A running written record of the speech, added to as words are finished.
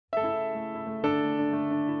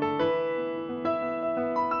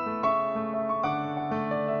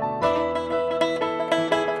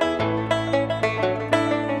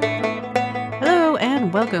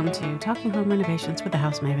and welcome to Talking Home Renovations with the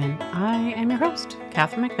House Maven. I am your host,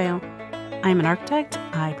 Catherine McPhail. I am an architect.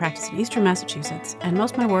 I practice in Eastern Massachusetts, and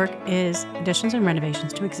most of my work is additions and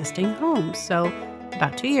renovations to existing homes. So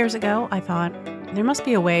about 2 years ago, I thought there must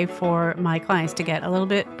be a way for my clients to get a little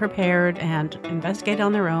bit prepared and investigate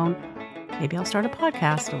on their own. Maybe I'll start a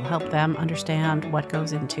podcast that will help them understand what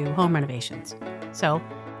goes into home renovations. So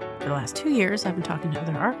for the last 2 years, I've been talking to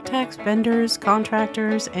other architects, vendors,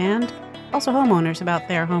 contractors, and also homeowners about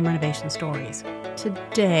their home renovation stories.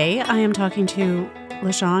 Today, I am talking to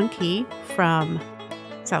LaShawn Key from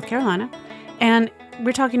South Carolina, and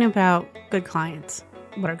we're talking about good clients.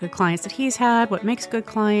 What are good clients that he's had? What makes a good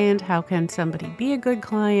client? How can somebody be a good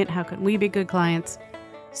client? How can we be good clients?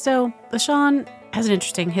 So, LaShawn has an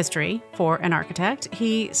interesting history for an architect.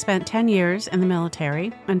 He spent 10 years in the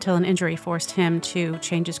military until an injury forced him to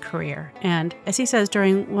change his career. And as he says,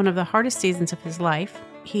 during one of the hardest seasons of his life,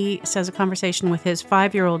 he says a conversation with his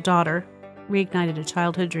 5-year-old daughter reignited a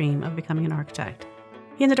childhood dream of becoming an architect.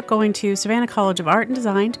 He ended up going to Savannah College of Art and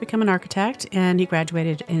Design to become an architect, and he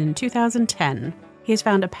graduated in 2010. He has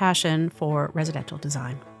found a passion for residential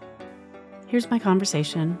design. Here's my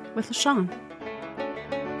conversation with LaShawn.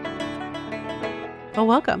 Well,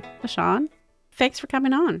 welcome, LaShawn. Thanks for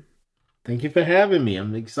coming on. Thank you for having me.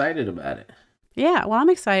 I'm excited about it. Yeah, well, I'm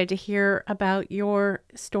excited to hear about your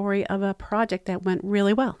story of a project that went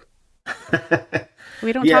really well.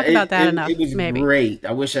 We don't talk about that enough. It was maybe. Great.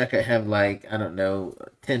 I wish I could have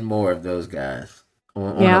 10 more of those guys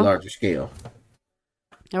on a larger scale.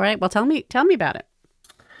 All right. Well, tell me about it.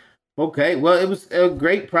 Okay. Well, it was a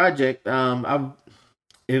great project.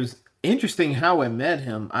 It was interesting how I met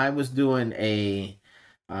him. I was doing a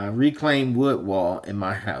reclaimed wood wall in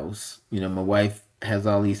my house. You know, my wife has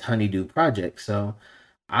all these honeydew projects, so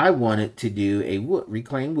I wanted to do a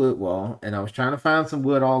reclaimed wood wall, and I was trying to find some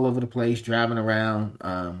wood all over the place, driving around,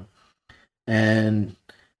 and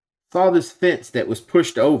saw this fence that was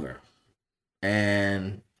pushed over,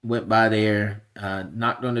 and went by there,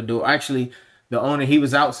 knocked on the door. Actually, the owner, he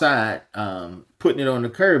was outside, putting it on the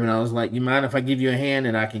curb, and I was like, "You mind if I give you a hand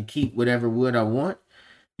and I can keep whatever wood I want?"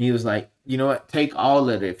 And he was like, "You know what? Take all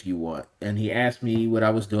of it if you want." And he asked me what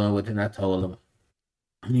I was doing with it, and I told him.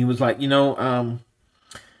 And he was like, "Do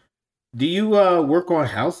you work on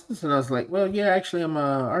houses?" And I was like, "Well, yeah, actually, I'm an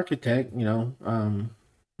architect. I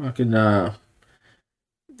can I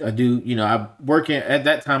do. I at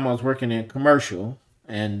that time. I was working in commercial."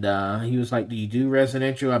 And he was like, "Do you do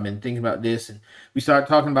residential? I've been thinking about this." And we started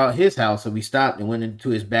talking about his house, so we stopped and went into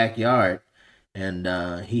his backyard, and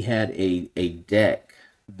he had a deck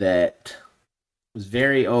that was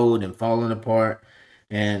very old and falling apart,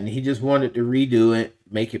 and he just wanted to redo it,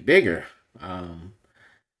 make it bigger.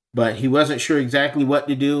 But he wasn't sure exactly what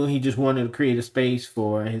to do. He just wanted to create a space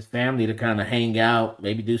for his family to kind of hang out,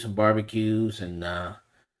 maybe do some barbecues, and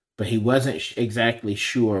but he wasn't exactly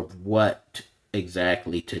sure of what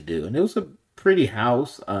exactly to do. And it was a pretty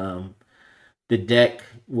house. The deck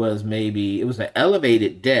was it was an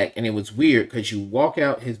elevated deck, and it was weird because you walk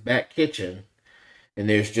out his back kitchen, and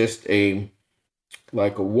there's just a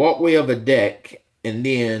walkway of a deck, and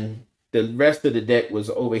then the rest of the deck was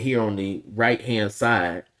over here on the right hand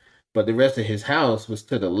side, but the rest of his house was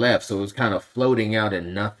to the left, so it was kind of floating out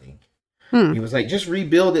in nothing. He was like, "Just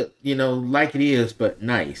rebuild it, like it is, but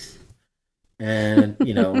nice." And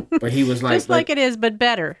but he was like, just like it is, but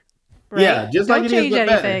better. Right? Yeah, just Don't like it is, change but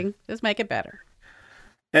anything. better. Just make it better.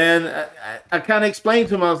 And I kind of explained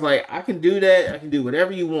to him, I was like, "I can do that. I can do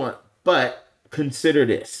whatever you want, but consider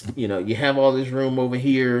this. You have all this room over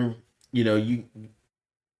here. You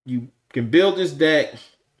can build this deck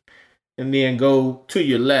and then go to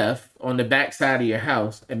your left on the back side of your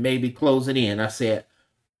house and maybe close it in." I said,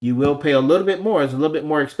 "You will pay a little bit more. It's a little bit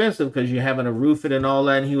more expensive because you're having to roof it and all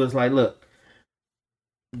that." And he was like, "Look,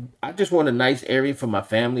 I just want a nice area for my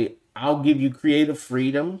family. I'll give you creative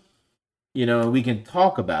freedom. We can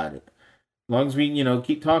talk about it. As long as we,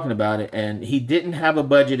 keep talking about it." And he didn't have a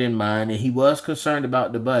budget in mind, and he was concerned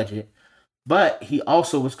about the budget. But he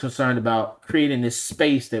also was concerned about creating this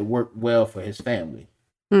space that worked well for his family.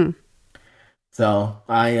 So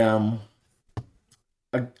I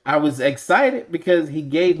was excited because he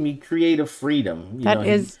gave me creative freedom. That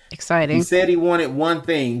is exciting. He said he wanted one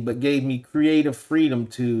thing, but gave me creative freedom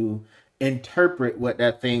to interpret what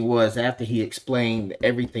that thing was after he explained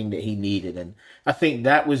everything that he needed. And I think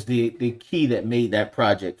that was the key that made that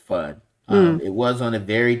project fun. It was on a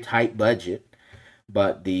very tight budget,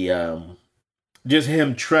 but just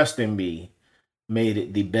him trusting me made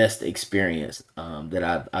it the best experience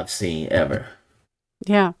that I've seen ever.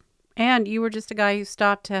 Yeah. And you were just a guy who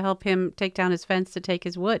stopped to help him take down his fence to take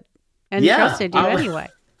his wood. and Yeah, trusted you anyway.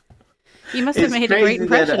 You must have it's made a great crazy that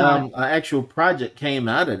impression on him. an actual project came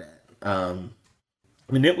out of that.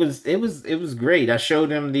 And it was great. I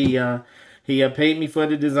showed him the he paid me for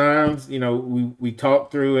the designs. We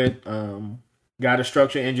talked through it. Got a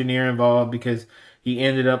structural engineer involved because he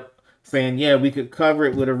ended up saying, yeah, we could cover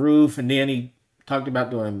it with a roof, and then he talked about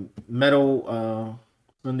doing metal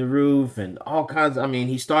on the roof and all kinds. I mean,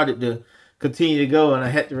 he started to continue to go, and I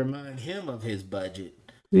had to remind him of his budget,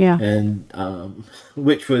 Yeah. and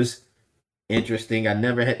which was interesting. I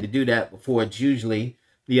never had to do that before. It's usually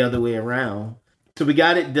the other way around. So we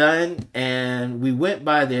got it done, and we went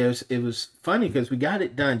by there. It was funny because we got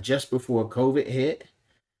it done just before COVID hit,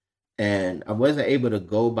 and I wasn't able to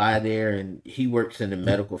go by there. And he works in the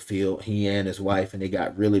medical field, he and his wife, and they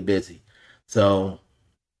got really busy. So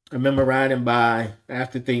I remember riding by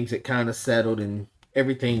after things had kind of settled and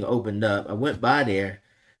everything opened up. I went by there,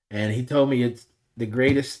 and he told me it's the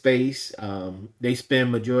greatest space. They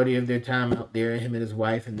spend majority of their time out there. Him and his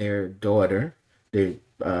wife and their daughter, their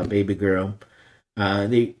baby girl.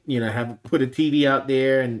 They have put a TV out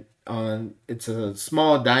there, and on it's a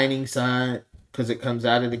small dining side because it comes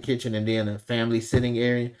out of the kitchen, and then a family sitting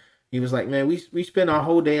area. He was like, man, we spend our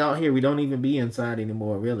whole day out here. We don't even be inside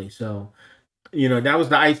anymore, really. So that was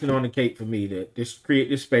the icing on the cake for me, to just create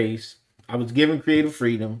this space. I was given creative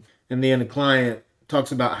freedom, and then the client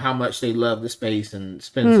talks about how much they love the space and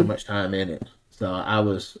spend so much time in it. So I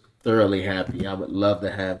was thoroughly happy. I would love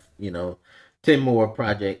to have 10 more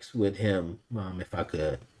projects with him, if I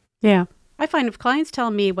could. Yeah. I find if clients tell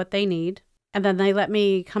me what they need and then they let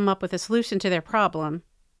me come up with a solution to their problem,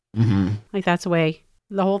 like that's the way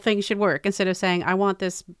the whole thing should work. Instead of saying, I want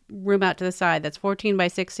this room out to the side that's 14 by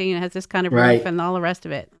 16, it has this kind of roof and all the rest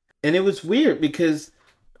of it. And it was weird because,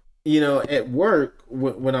 at work,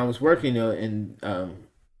 when I was working in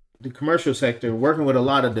the commercial sector, working with a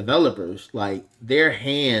lot of developers, like their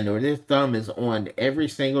hand or their thumb is on every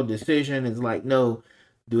single decision. It's like, no,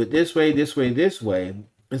 do it this way, this way, this way.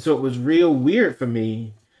 And so it was real weird for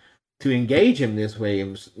me to engage him this way. It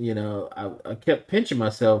was, I kept pinching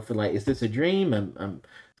myself for like, is this a dream?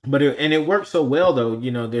 But it worked so well though.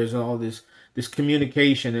 There's all this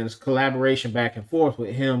communication and this collaboration back and forth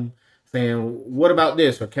with him saying, what about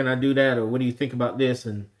this? Or can I do that? Or what do you think about this?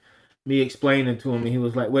 And me explaining to him, and he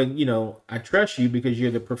was like, well, I trust you because you're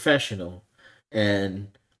the professional. And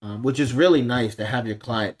which is really nice to have your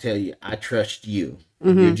client tell you, I trust you,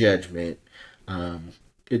 your judgment.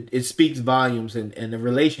 It speaks volumes, and the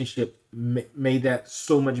relationship made that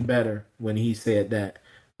so much better when he said that.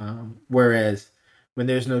 Whereas when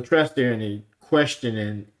there's no trust there and you're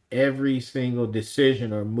questioning every single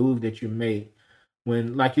decision or move that you make,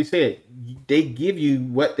 when, like you said, they give you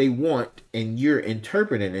what they want and you're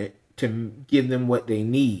interpreting it to give them what they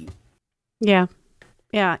need. Yeah.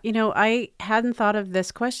 Yeah. I hadn't thought of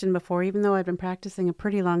this question before, even though I've been practicing a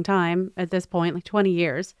pretty long time at this point, like 20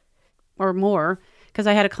 years or more, because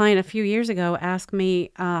I had a client a few years ago ask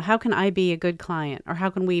me, how can I be a good client, or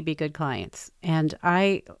how can we be good clients? And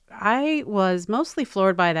I was mostly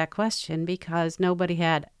floored by that question because nobody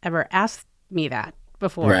had ever asked me that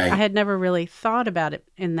before. Right. I had never really thought about it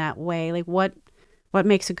in that way. Like what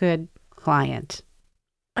makes a good client?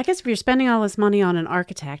 I guess if you're spending all this money on an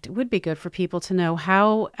architect, it would be good for people to know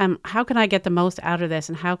how can I get the most out of this,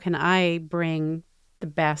 and how can I bring the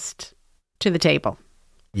best to the table?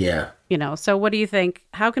 Yeah. So what do you think?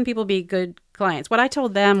 How can people be good clients? What I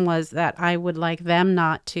told them was that I would like them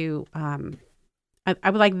not to, I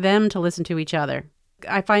would like them to listen to each other.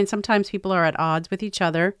 I find sometimes people are at odds with each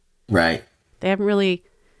other. Right. They haven't really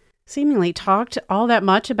seemingly talked all that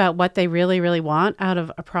much about what they really, really want out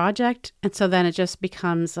of a project. And so then it just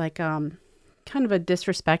becomes like kind of a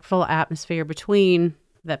disrespectful atmosphere between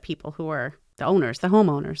the people who are the owners, the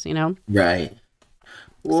homeowners, Right.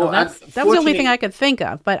 Well, so that was the only thing I could think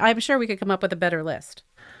of, but I'm sure we could come up with a better list.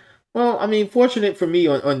 Well, I mean, fortunate for me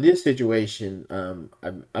on this situation,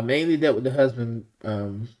 I mainly dealt with the husband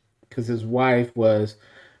because his wife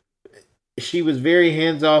she was very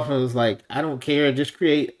hands off and was like, I don't care, just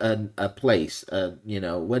create a place,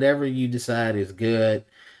 whatever you decide is good.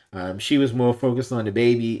 She was more focused on the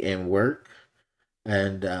baby and work,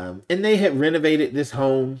 and they had renovated this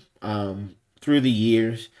home through the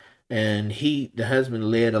years, and the husband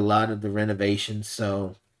led a lot of the renovations,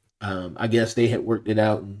 so I guess they had worked it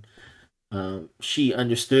out, and she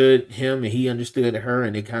understood him and he understood her,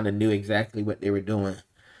 and they kind of knew exactly what they were doing.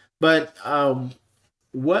 But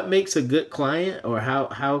what makes a good client, or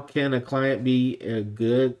how can a client be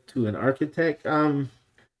good to an architect?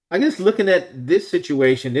 I guess looking at this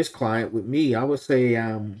situation, this client with me, I would say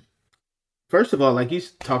first of all, like you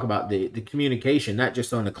talk about the communication, not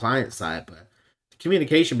just on the client side, but the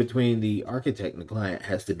communication between the architect and the client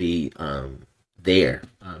has to be there.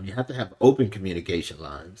 You have to have open communication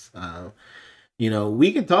lines.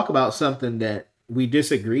 We can talk about something that we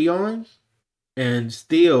disagree on and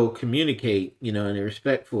still communicate, in a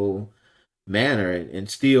respectful manner, and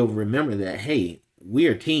still remember that, hey,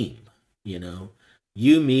 we're a team, you know,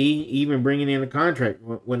 you, me, even bringing in a contract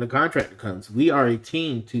when the contractor comes, we are a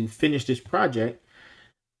team to finish this project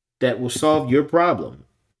that will solve your problem.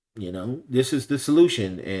 This is the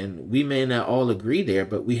solution, and we may not all agree there,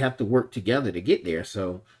 but we have to work together to get there.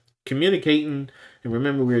 So communicating, and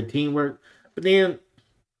remember, we're a teamwork. But then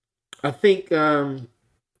I think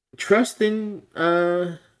trusting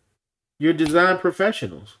your design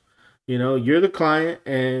professionals. You're the client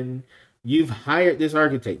and you've hired this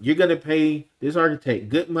architect. You're going to pay this architect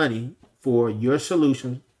good money for your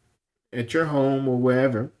solution at your home or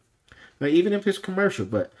wherever. Now, even if it's commercial,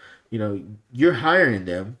 but you're hiring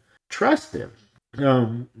them. Trust them.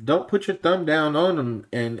 Don't put your thumb down on them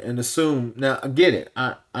and assume. Now, I get it.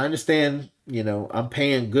 I understand. I'm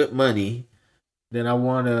paying good money, then I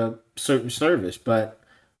want a certain service, but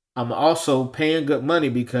I'm also paying good money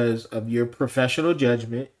because of your professional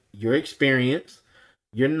judgment, your experience,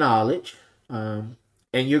 your knowledge, and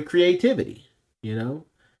your creativity. So,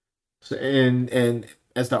 and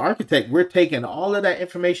as the architect, we're taking all of that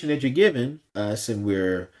information that you're giving us and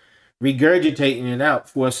we're regurgitating it out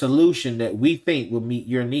for a solution that we think will meet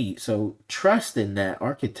your needs. So trusting that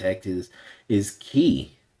architect is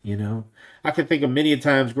key. I can think of many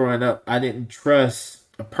times growing up, I didn't trust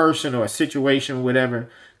a person or a situation, whatever,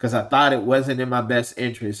 because I thought it wasn't in my best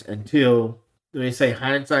interest until they say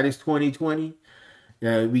hindsight is 2020.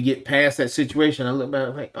 We get past that situation. I look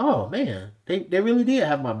back like, oh man, they really did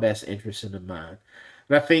have my best interest in mind.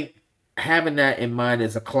 And I think having that in mind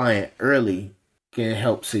as a client early can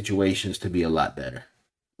help situations to be a lot better.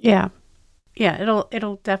 Yeah. Yeah,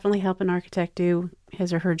 it'll definitely help an architect do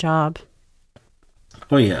his or her job.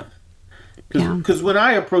 Oh yeah. Because when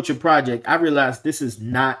I approach a project, I realize this is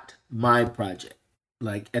not my project.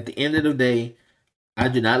 Like at the end of the day, I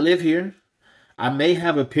do not live here. I may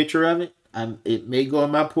have a picture of it. It may go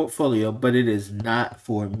in my portfolio, but it is not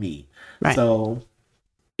for me. Right. So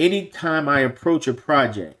anytime I approach a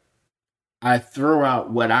project, I throw out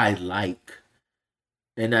what I like.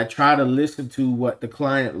 And I try to listen to what the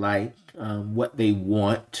client like, what they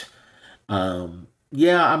want. I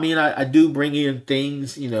do bring in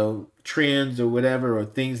things, trends or whatever, or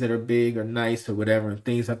things that are big or nice or whatever, and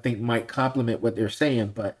things I think might complement what they're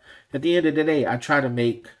saying. But at the end of the day, I try to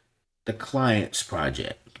make the client's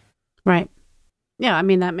project. Right. Yeah,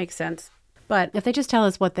 that makes sense. But if they just tell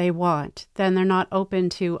us what they want, then they're not open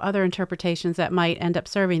to other interpretations that might end up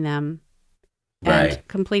serving them and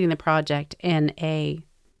completing the project in a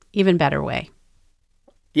even better way.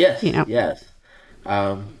 Yes. Yes.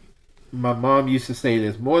 My mom used to say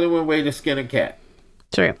there's more than one way to skin a cat.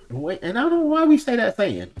 True. And I don't know why we say that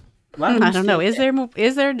saying. I don't know. Is there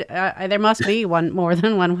there must be more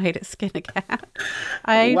than one way to skin a cat.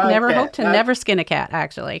 I never hope to never skin a cat,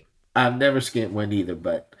 actually. I've never skinned one either,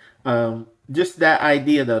 but just that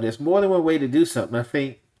idea though, there's more than one way to do something. I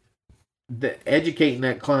think that educating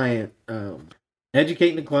the client on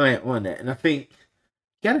that. And I think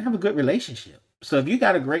you gotta have a good relationship. So if you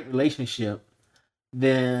got a great relationship,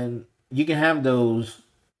 then you can have those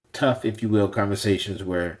tough, if you will, conversations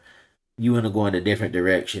where you want to go in a different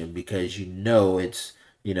direction because it's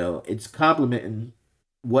complimenting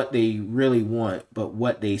what they really want, but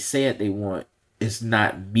what they said they want is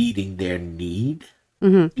not meeting their need,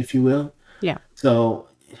 if you will. Yeah. So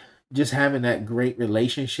just having that great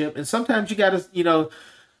relationship, and sometimes you got to,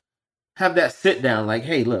 have that sit down. Like,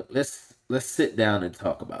 hey, look, let's sit down and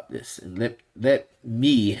talk about this, and let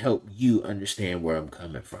me help you understand where I'm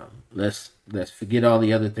coming from. Let's forget all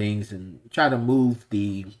the other things and try to move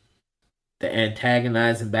the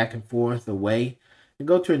antagonizing back and forth away and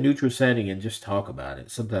go to a neutral setting and just talk about it.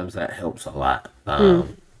 Sometimes that helps a lot.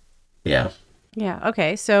 Yeah. Yeah.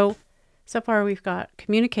 Okay. So far we've got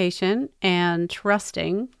communication and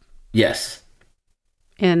trusting. Yes.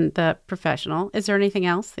 In the professional. Is there anything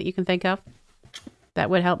else that you can think of that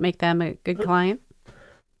would help make them a good client?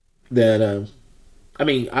 That,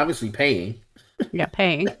 obviously paying. Yeah,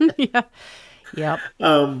 paying. Yeah. Yep.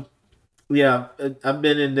 Yeah, I've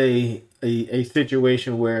been in a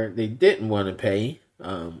situation where they didn't want to pay,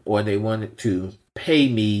 or they wanted to pay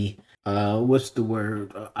me, what's the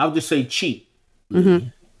word? I'll just say cheap. Mm-hmm.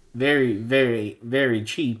 Very, very, very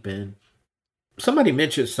cheap. And somebody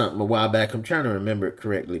mentioned something a while back. I'm trying to remember it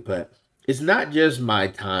correctly, but it's not just my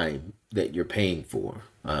time that you're paying for.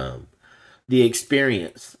 the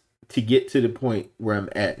experience to get to the point where I'm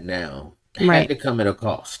at now had to come at a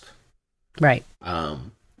cost. Right.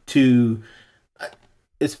 To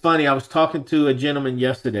It's funny. I was talking to a gentleman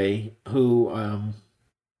yesterday who a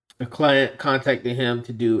client contacted him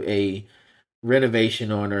to do a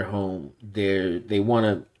renovation on their home. They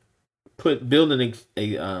want to build an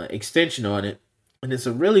extension on it, and it's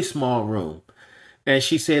a really small room. And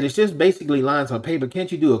she said, it's just basically lines on paper.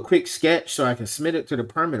 Can't you do a quick sketch so I can submit it to the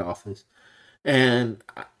permit office? And,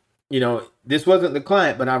 this wasn't the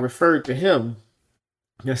client, but I referred to him.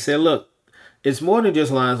 I said, look, it's more than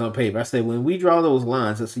just lines on paper. I said, when we draw those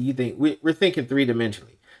lines, I said, you think we're thinking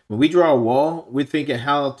three-dimensionally. When we draw a wall, we're thinking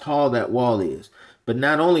how tall that wall is. But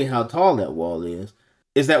not only how tall that wall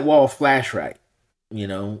is that wall flash right?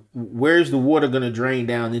 Where's the water going to drain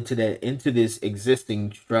down into this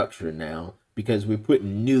existing structure now? Because we're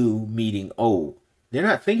putting new meeting old. They're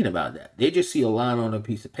not thinking about that. They just see a line on a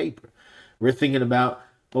piece of paper. We're thinking about,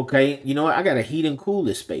 okay, you know what? I got to heat and cool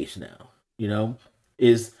this space now.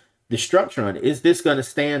 Is the structure on it, is this going to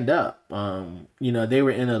stand up? They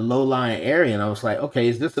were in a low-lying area, and I was like, okay,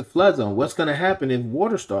 is this a flood zone? What's going to happen if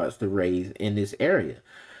water starts to raise in this area?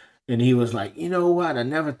 And he was like, you know what? I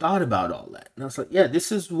never thought about all that. And I was like, yeah,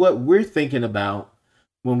 this is what we're thinking about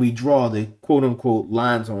when we draw the quote-unquote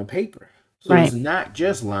lines on paper. So It's not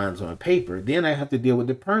just lines on paper. Then I have to deal with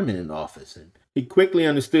the permanent office. And he quickly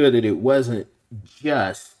understood that it wasn't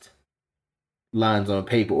just lines on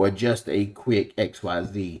paper or just a quick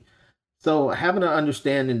XYZ. So having an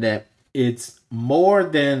understanding that it's more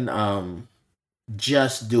than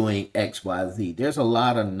just doing XYZ. There's a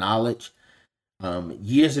lot of knowledge,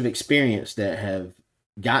 years of experience that have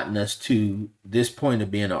gotten us to this point of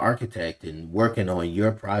being an architect and working on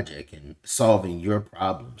your project and solving your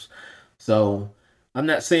problems. So I'm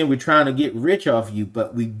not saying we're trying to get rich off you,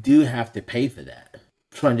 but we do have to pay for that.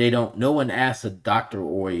 No one asks a doctor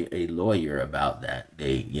or a lawyer about that.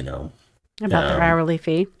 About their hourly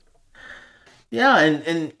fee. Yeah.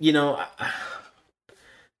 And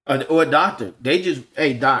or a doctor, they just,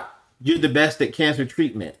 hey doc, you're the best at cancer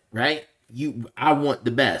treatment, right? I want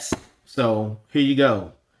the best. So here you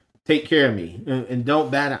go. Take care of me and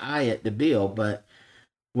don't bat an eye at the bill. But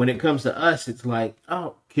when it comes to us, it's like,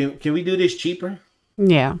 oh, can we do this cheaper?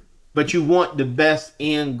 Yeah. But you want the best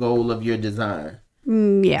end goal of your design.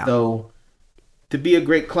 Yeah. So to be a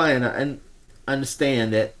great client, I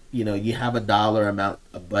understand that, you have a dollar amount,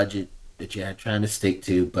 a budget that you're trying to stick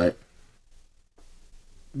to, but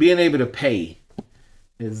being able to pay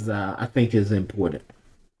is, I think, is important.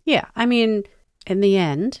 Yeah. I mean, in the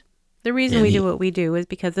end, the reason we do what we do is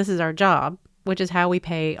because this is our job, which is how we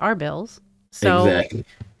pay our bills. So exactly.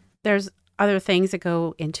 There's other things that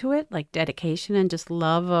go into it, like dedication and just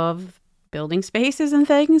love of building spaces and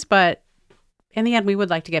things. But in the end, we would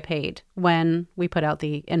like to get paid when we put out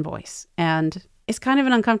the invoice. And it's kind of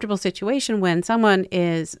an uncomfortable situation when someone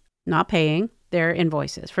is not paying their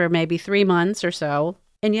invoices for maybe 3 months or so,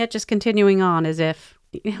 and yet just continuing on as if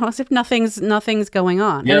nothing's going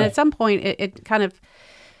on. Yeah. And at some point, I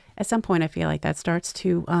feel like that starts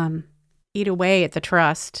to eat away at the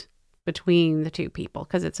trust between the two people,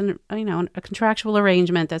 because it's a contractual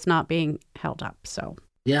arrangement that's not being held up. So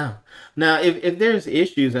yeah. Now, if there's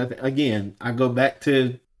issues, again, I go back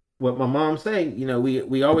to what my mom said.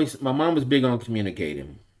 My mom was big on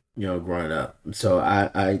communicating, growing up. So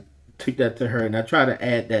I took that to her, and I try to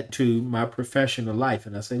add that to my professional life.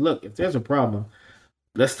 And I say, look, if there's a problem,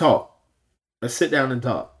 let's talk. Let's sit down and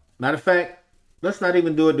talk. Matter of fact, let's not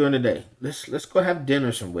even do it during the day. Let's go have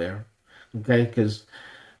dinner somewhere, okay? Because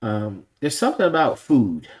there's something about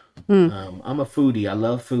food. I'm a foodie. I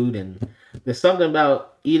love food, and there's something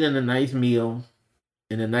about eating a nice meal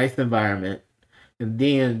in a nice environment, and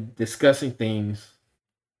then discussing things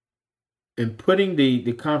and putting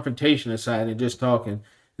the confrontation aside and just talking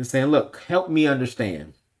and saying, "Look, help me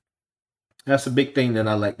understand." That's a big thing that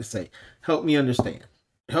I like to say. Help me understand.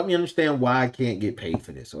 Help me understand why I can't get paid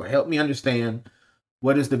for this, or help me understand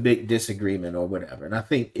what is the big disagreement or whatever. And I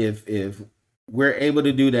think if we're able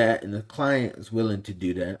to do that, and the client is willing to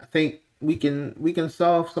do that, I think we can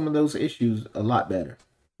solve some of those issues a lot better.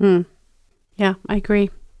 Yeah, I agree.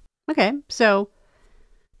 Okay, so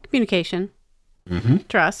communication,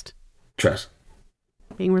 trust,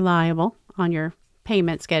 being reliable on your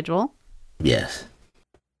payment schedule. Yes.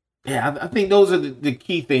 Yeah, I think those are the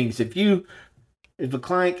key things. If a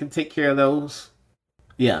client can take care of those,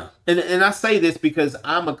 yeah. And I say this because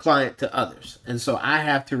I'm a client to others, and so I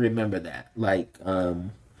have to remember that. Like,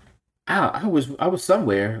 I was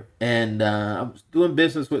somewhere, and I was doing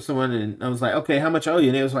business with someone, and I was like, okay, how much I owe you?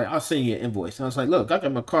 And they was like, I'll send you an invoice. And I was like, look, I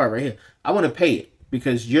got my card right here. I want to pay it.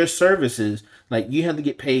 because your services, like you have to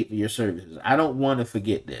get paid for your services. I don't want to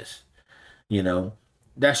forget this. You know,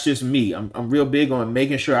 that's just me. I'm real big on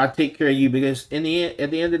making sure I take care of you because in the end,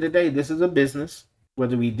 at the end of the day, this is a business.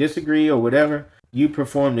 Whether we disagree or whatever, you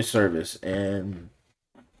perform the service, and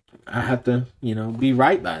I have to, be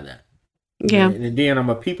right by that. Yeah. And then I'm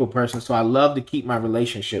a people person, so I love to keep my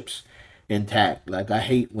relationships intact. Like I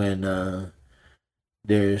hate when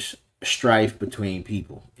there's strife between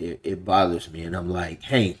people. It bothers me, and I'm like,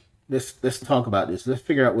 hey, let's talk about this. Let's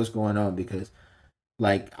figure out what's going on because,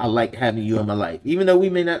 like, I like having you in my life, even though we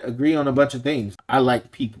may not agree on a bunch of things. I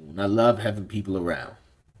like people, and I love having people around.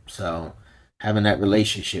 So having that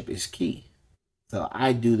relationship is key. So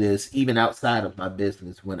I do this even outside of my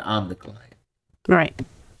business when I'm the client. Right.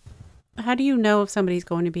 How do you know if somebody's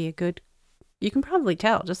going to be a good? You can probably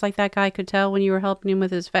tell, just like that guy could tell when you were helping him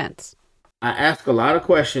with his fence. I ask a lot of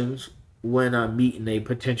questions when I'm meeting a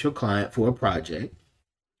potential client for a project.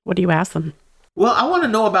 What do you ask them? Well, I want to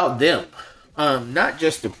know about them, not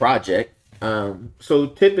just the project. So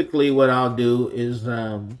typically, what I'll do is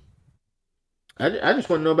I just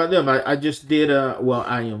want to know about them. I just did I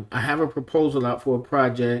have a proposal out for a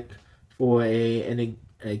project for an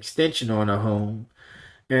extension on a home,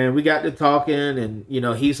 and we got to talking, and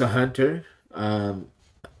he's a hunter.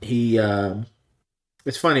 He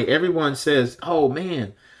It's funny. Everyone says, "Oh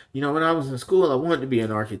man, when I was in school, I wanted to be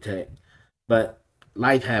an architect, but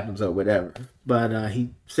life happens or whatever." But he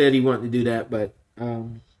said he wanted to do that, but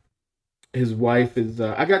his wife is.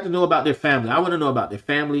 I got to know about their family. I want to know about their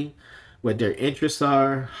family, what their interests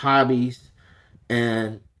are, hobbies,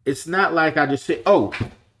 and it's not like I just say, "Oh,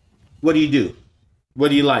 what do you do? What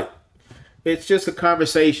do you like?" It's just a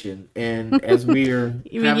conversation, and as we're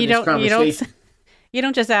You mean you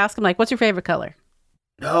don't just ask them like, "What's your favorite color?"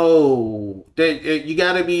 No, you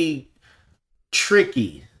got to be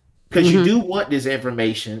tricky because you do want this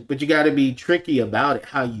information, but you got to be tricky about it,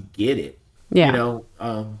 how you get it. Yeah.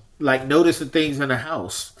 Like noticing things in the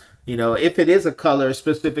house. If it is a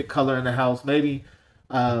specific color in the house, maybe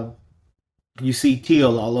you see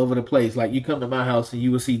teal all over the place. Like you come to my house and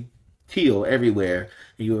you will see teal everywhere,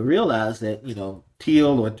 and you will realize that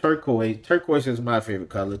teal or turquoise. Turquoise is my favorite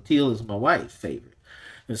color. Teal is my wife's favorite.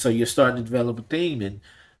 And so you're starting to develop a theme and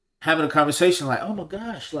having a conversation like, oh my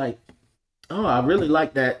gosh, like, oh, I really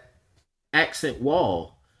like that accent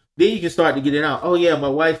wall. Then you can start to get it out. Oh yeah, my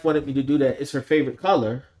wife wanted me to do that. It's her favorite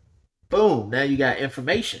color. Boom. Now you got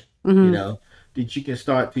information, that you can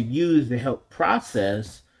start to use to help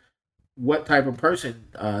process what type of person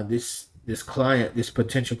this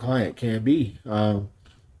potential client can be.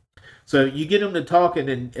 So you get them to talking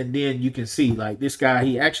and then you can see like this guy,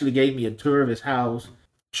 he actually gave me a tour of his house,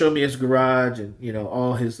 showed me his garage and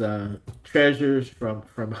all his treasures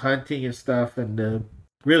from hunting and stuff, and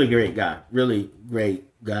really great guy.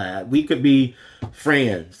 We could be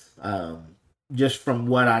friends just from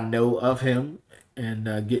what I know of him and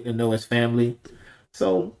getting to know his family.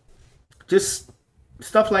 So just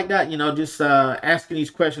stuff like that, just asking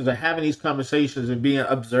these questions or having these conversations and being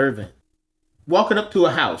observant. Walking up to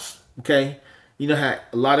a house, okay, how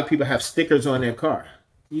a lot of people have stickers on their car.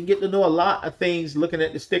 You get to know a lot of things looking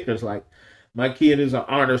at the stickers, like my kid is an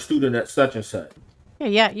honor student at such and such.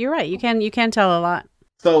 Yeah, you're right. You can tell a lot.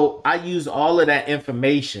 So I use all of that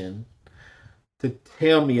information to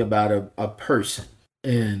tell me about a person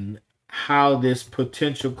and how this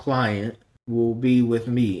potential client will be with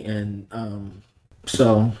me. And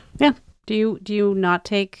so yeah. Do you not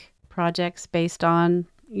take projects based on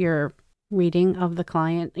your reading of the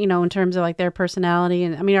client, in terms of like their personality?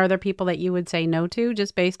 And I mean, are there people that you would say no to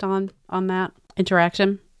just based on that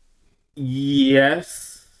interaction?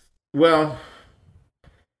 Yes. Well,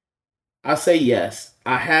 I'll say yes.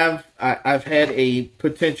 I've had a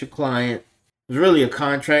potential client. It's really a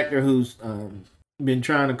contractor who's been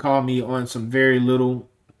trying to call me on some very little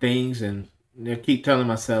things, and I keep telling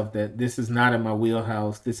myself that this is not in my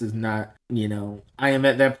wheelhouse. This is not, I am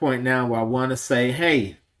at that point now where I want to say,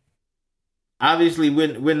 hey, obviously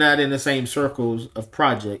we're not in the same circles of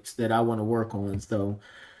projects that I want to work on, so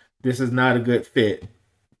this is not a good fit.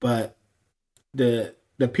 But the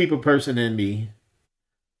people person in me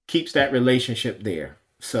keeps that relationship there.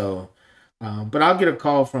 So, but I'll get a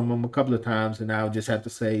call from them a couple of times, and I'll just have to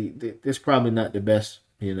say this is probably not the best,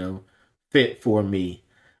 fit for me.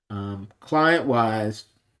 Client wise,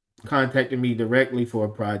 contacted me directly for a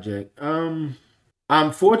project. I'm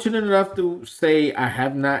fortunate enough to say I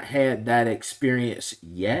have not had that experience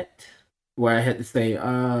yet, where I had to say,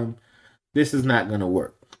 this is not going to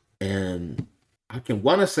work. And I can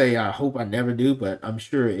want to say I hope I never do, but I'm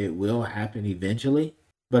sure it will happen eventually.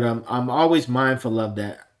 But I'm always mindful of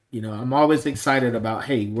that. I'm always excited about,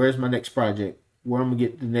 hey, where's my next project? Where I'm gonna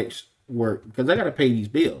get the next work? Because I gotta pay these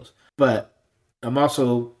bills. But I'm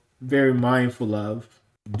also very mindful of,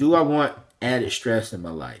 do I want added stress in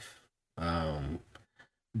my life? Um,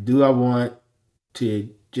 do I want to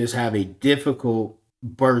just have a difficult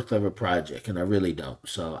birth of a project? And I really don't.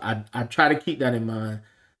 So I try to keep that in mind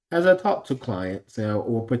as I talk to clients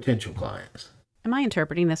or potential clients. Am I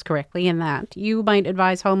interpreting this correctly in that you might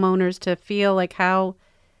advise homeowners to feel like how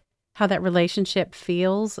that relationship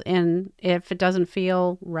feels, and if it doesn't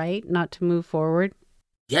feel right, not to move forward?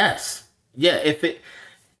 Yes. Yeah. If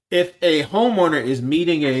a homeowner is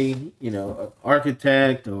meeting a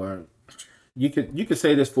architect, or you could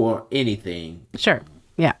say this for anything. Sure.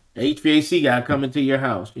 Yeah. HVAC guy coming to your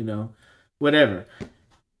house, whatever.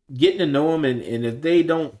 Getting to know them, and if they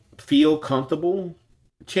don't feel comfortable,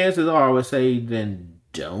 chances are I would say then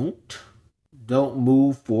don't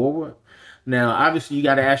move forward. Now, obviously, you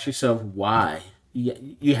got to ask yourself why.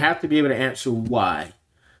 You have to be able to answer why,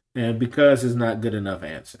 and because is not good enough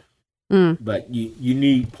answer. But you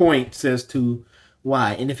need points as to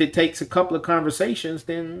why. And if it takes a couple of conversations,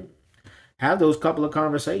 then have those couple of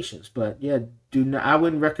conversations. But yeah, I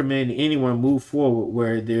wouldn't recommend anyone move forward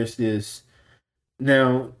where there's this.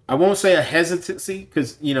 Now, I won't say a hesitancy,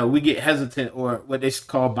 because we get hesitant, or what they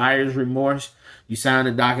call buyer's remorse. You sign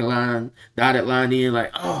a dotted line in,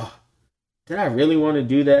 like, oh, did I really want to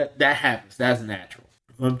do that? That happens. That's natural.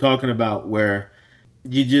 I'm talking about where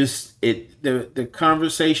the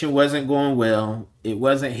conversation wasn't going well. It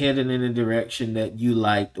wasn't heading in a direction that you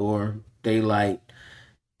liked or they liked,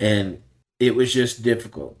 and it was just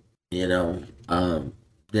difficult.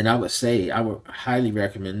 Then I would say I would highly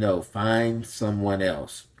recommend, no, find someone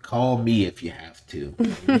else. Call me if you have to.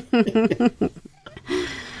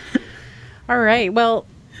 All right. Well,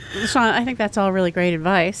 Sean, I think that's all really great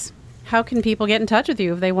advice. How can people get in touch with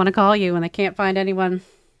you if they want to call you and they can't find anyone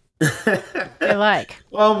they like?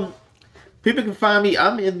 People can find me.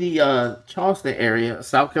 I'm in the Charleston area,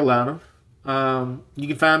 South Carolina. You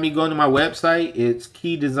can find me going to my website. It's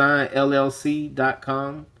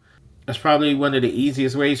keydesignllc.com. That's probably one of the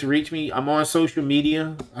easiest ways to reach me. I'm on social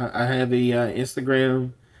media. I have a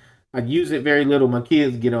Instagram. I use it very little. My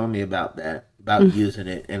kids get on me about that, about using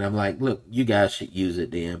it, and I'm like, look, you guys should use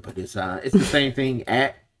it then. But it's the same thing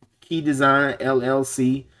at Key Design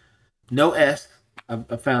LLC. No S.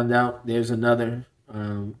 I found out there's another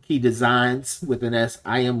Key Designs with an S.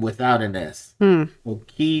 I am without an S. Well,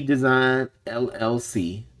 Key Design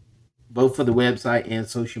LLC, both for the website and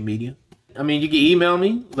social media. I mean, you can email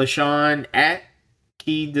me, LaShawn at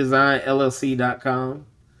keydesignllc.com.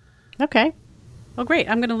 Okay. Well, great.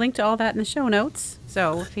 I'm going to link to all that in the show notes.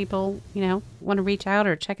 So if people, want to reach out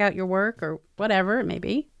or check out your work or whatever it may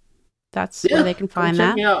be, that's where they can find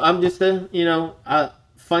that. Me out. I'm just a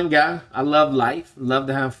fun guy. I love life, love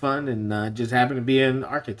to have fun, and just happen to be an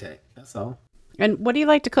architect. That's all. And what do you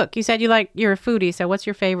like to cook? You said you're a foodie, so what's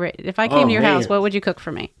your favorite? If I came to your house, what would you cook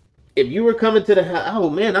for me? If you were coming to the house, oh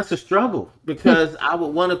man, that's a struggle, because I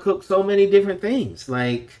would want to cook so many different things.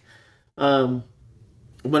 Like, I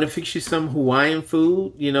want to fix you some Hawaiian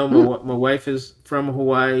food. My wife is from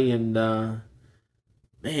Hawaii, and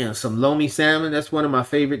man, some lomi salmon. That's one of my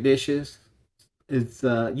favorite dishes. It's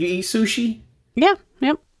you eat sushi? Yeah.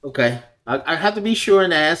 Yep. Okay, I have to be sure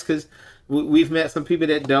and ask, because we've met some people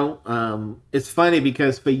that don't. It's funny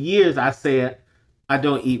because for years I said I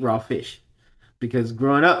don't eat raw fish. Because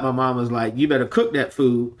growing up, my mom was like, you better cook that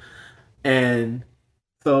food. And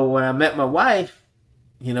so when I met my wife,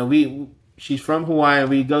 she's from Hawaii, and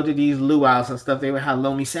we go to these luau's and stuff. They would have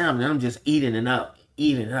lomi salmon, and I'm just eating it up,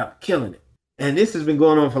 killing it. And this has been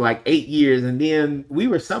going on for like 8 years. And then we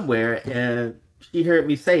were somewhere, and she heard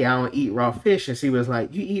me say I don't eat raw fish. And she was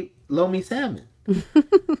like, you eat lomi salmon?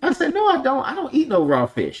 I said, no, I don't. I don't eat no raw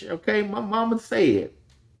fish. Okay, my mama said.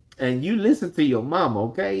 And you listen to your mama,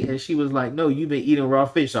 okay? And she was like, no, you've been eating raw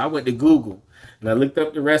fish. So I went to Google, and I looked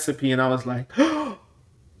up the recipe, and I was like, oh,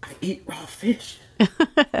 I eat raw fish.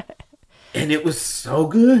 And it was so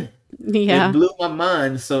good. Yeah. It blew my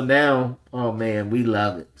mind. So now, oh man, we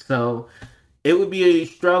love it. So it would be a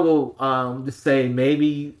struggle to say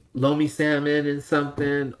maybe lomi salmon and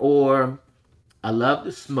something, or I love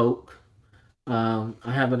to smoke. I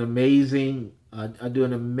have an amazing, I do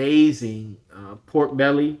an amazing pork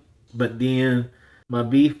belly. But then my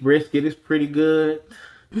beef brisket is pretty good.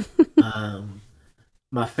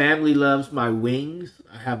 My family loves my wings.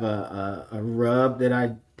 I have a rub that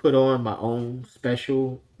I put on, my own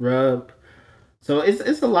special rub. So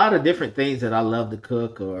it's a lot of different things that I love to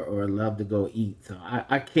cook or love to go eat. So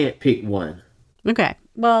I can't pick one. Okay.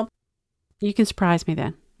 Well, you can surprise me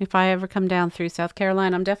then. If I ever come down through South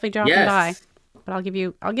Carolina, I'm definitely dropping by. But I'll give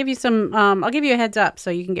you a heads up so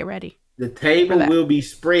you can get ready. The table will be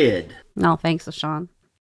spread. No, thanks, LaShawn.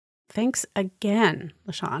 Thanks again,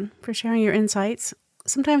 LaShawn, for sharing your insights.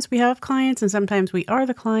 Sometimes we have clients and sometimes we are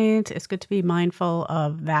the client. It's good to be mindful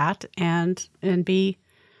of that and be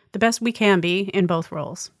the best we can be in both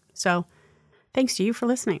roles. So thanks to you for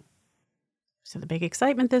listening. So the big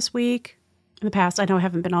excitement this week. In the past, I know I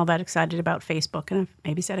haven't been all that excited about Facebook, and I've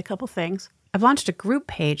maybe said a couple things. I've launched a group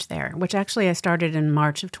page there, which actually I started in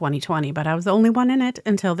March of 2020, but I was the only one in it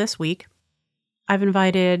until this week. I've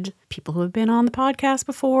invited people who have been on the podcast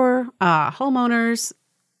before, homeowners,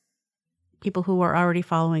 people who are already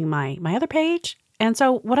following my other page. And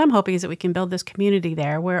so what I'm hoping is that we can build this community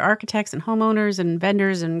there where architects and homeowners and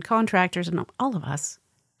vendors and contractors and all of us,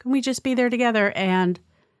 can we just be there together and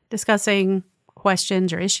discussing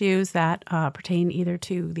questions or issues that pertain either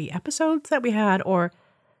to the episodes that we had or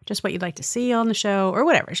just what you'd like to see on the show or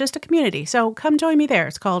whatever. It's just a community. So come join me there.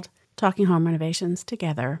 It's called Talking Home Renovations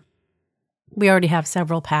Together. We already have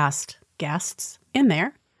several past guests in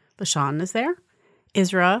there. LaShawn is there.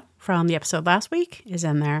 Isra from the episode last week is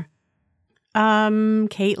in there.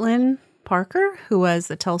 Caitlin Parker, who was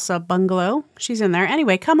the Tulsa Bungalow, she's in there.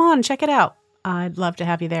 Anyway, come on, check it out. I'd love to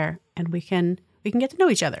have you there, and we can get to know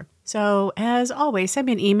each other. So as always, send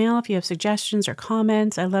me an email if you have suggestions or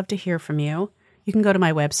comments. I'd love to hear from you. You can go to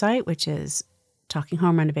my website, which is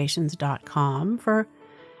talkinghomerenovations.com for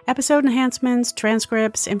episode enhancements,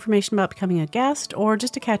 transcripts, information about becoming a guest, or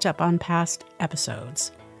just to catch up on past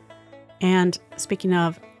episodes. And speaking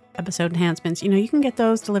of episode enhancements, you can get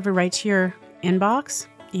those delivered right to your inbox.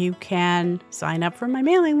 You can sign up for my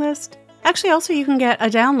mailing list. Actually, also you can get a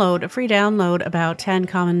free download about 10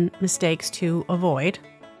 common mistakes to avoid.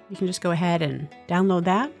 You can just go ahead and download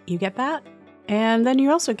that. You get that. And then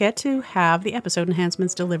you also get to have the episode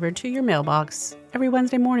enhancements delivered to your mailbox every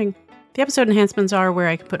Wednesday morning. The episode enhancements are where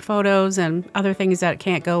I can put photos and other things that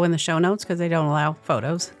can't go in the show notes because they don't allow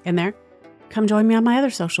photos in there. Come join me on my other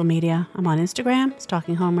social media. I'm on Instagram, it's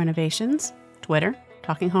Talking Home Renovations. Twitter,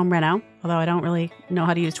 Talking Home Reno, although I don't really know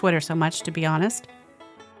how to use Twitter so much, to be honest.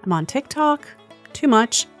 I'm on TikTok, too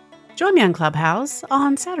much. Join me on Clubhouse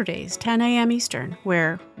on Saturdays, 10 a.m. Eastern,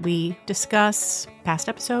 where we discuss past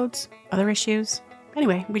episodes, other issues.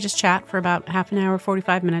 Anyway, we just chat for about half an hour,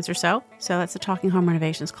 45 minutes or so. So that's the Talking Home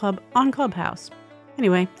Renovations Club on Clubhouse.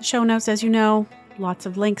 Anyway, the show notes, as you know, lots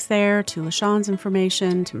of links there to LaShawn's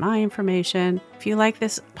information, to my information. If you like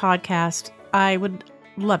this podcast, I would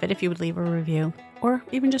love it if you would leave a review or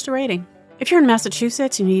even just a rating. If you're in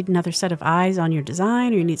Massachusetts, you need another set of eyes on your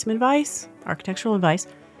design or you need some advice, architectural advice,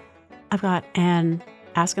 I've got an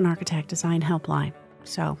Ask an Architect design helpline.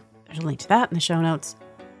 So there's a link to that in the show notes.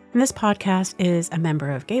 And this podcast is a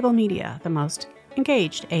member of Gable Media, the most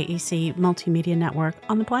engaged AEC multimedia network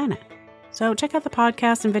on the planet. So check out the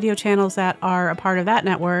podcast and video channels that are a part of that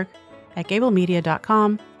network at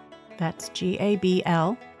gablemedia.com. That's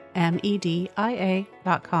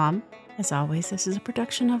GABLMEDIA.com. As always, this is a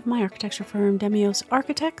production of my architecture firm, Demios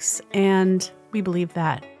Architects, and we believe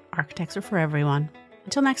that architects are for everyone.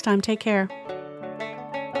 Until next time, take care.